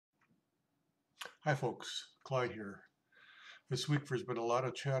Hi folks, Clyde here. This week there's been a lot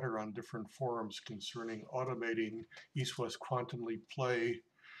of chatter on different forums concerning automating east-west quantumly play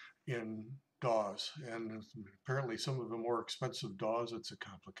in DAWs, and apparently some of the more expensive DAWs, it's a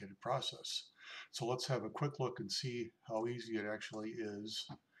complicated process. So let's have a quick look and see how easy it actually is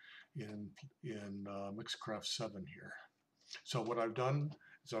in Mixcraft 7 here. So what I've done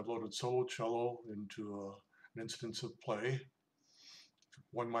is I've loaded solo cello into an instance of play,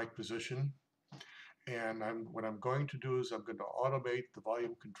 one mic position. And what I'm going to do is I'm going to automate the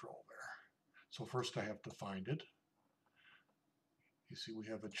volume control there. So first I have to find it. You see we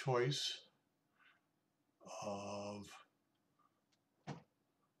have a choice of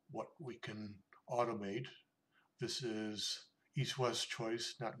what we can automate. This is east-west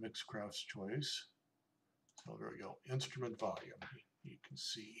choice, not Mixcraft's choice. So there we go, instrument volume. You can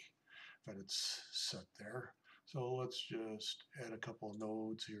see that it's set there. So let's just add a couple of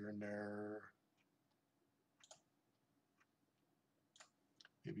nodes here and there.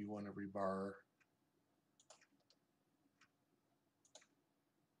 Maybe one every bar.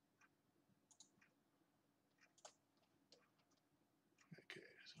 Okay,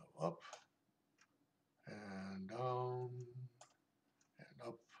 so up and down and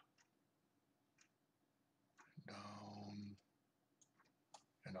up and down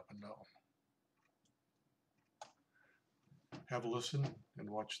and up and down. Have a listen and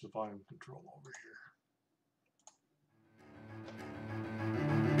watch the volume control over here.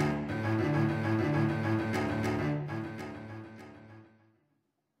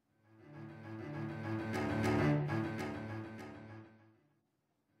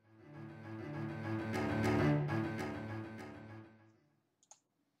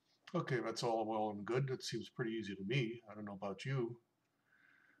 Okay, that's all well and good. It seems pretty easy to me. I don't know about you.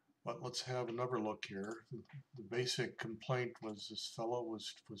 But let's have another look here. The basic complaint was this fellow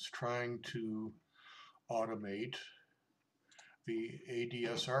was trying to automate the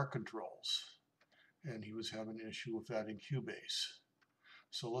ADSR controls, and he was having an issue with that in Cubase.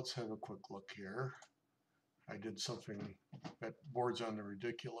 So let's have a quick look here. I did something that borders on the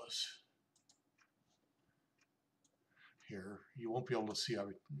ridiculous. Here, you won't be able to see how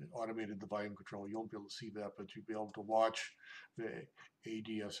I automated the volume control. You won't be able to see that, but you'll be able to watch the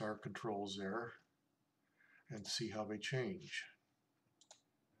ADSR controls there and see how they change.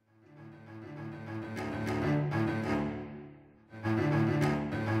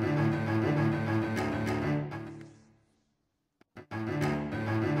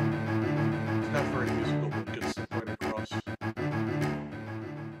 It's not very musical, but it gets the point across.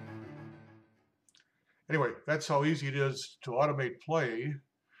 Anyway, that's how easy it is to automate play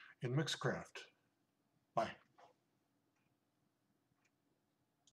in Mixcraft.